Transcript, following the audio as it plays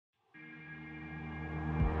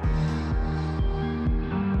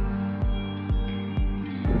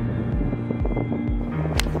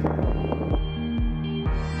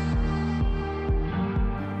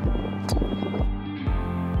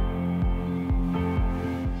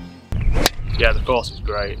Yeah, the course is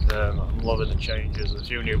great. I'm loving the changes. A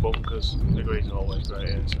few new bunkers. The greens are always great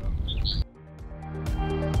here. So.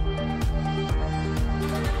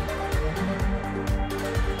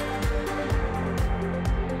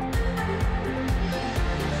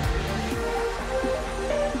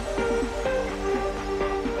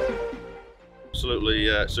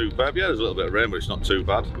 Absolutely superb. Yeah, there's a little bit of rain, but it's not too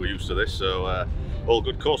bad. We're used to this, so all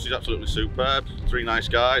good. Course is absolutely superb. 3 nice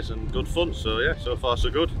guys and good fun. So yeah, so far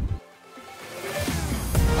so good.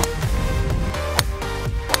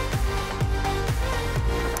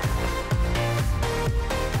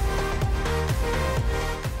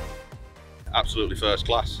 Absolutely first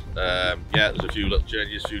class. Yeah, there's a few little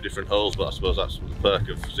changes, a few different holes, but I suppose that's the perk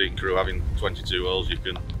of Seaton Carew having 22 holes. You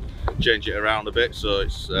can change it around a bit, so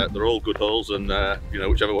it's they're all good holes, and you know,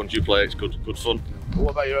 whichever ones you play, it's good fun.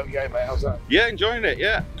 What about your own game, mate? How's that? Yeah, enjoying it.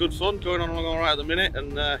 Yeah, good fun, going on along all right at the minute,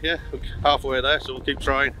 and yeah, we're halfway there, so we'll keep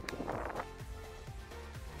trying.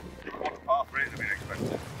 Par 3 to be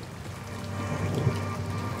expected.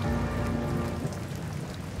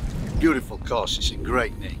 Beautiful course, it's in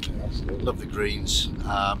great nick. Love the greens.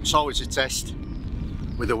 It's always a test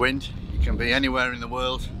with the wind. You can be anywhere in the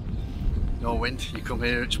world, no wind, you come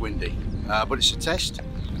here, it's windy. But it's a test,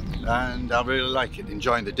 and I really like it.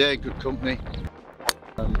 Enjoying the day, good company.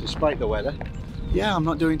 Despite the weather, yeah, I'm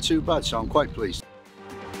not doing too bad, so I'm quite pleased.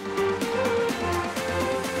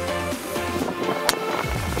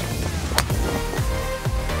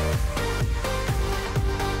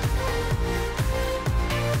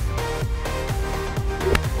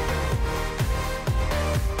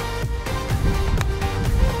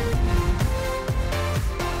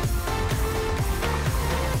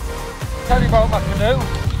 Tell you about my canoe.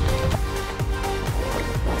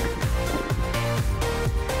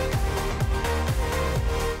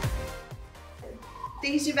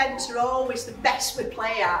 These events are always the best we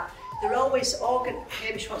play at. They're always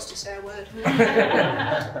Hamish wants to say a word.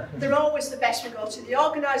 They're always the best we go to. The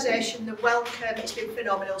organisation, the welcome, it's been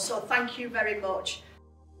phenomenal. So thank you very much.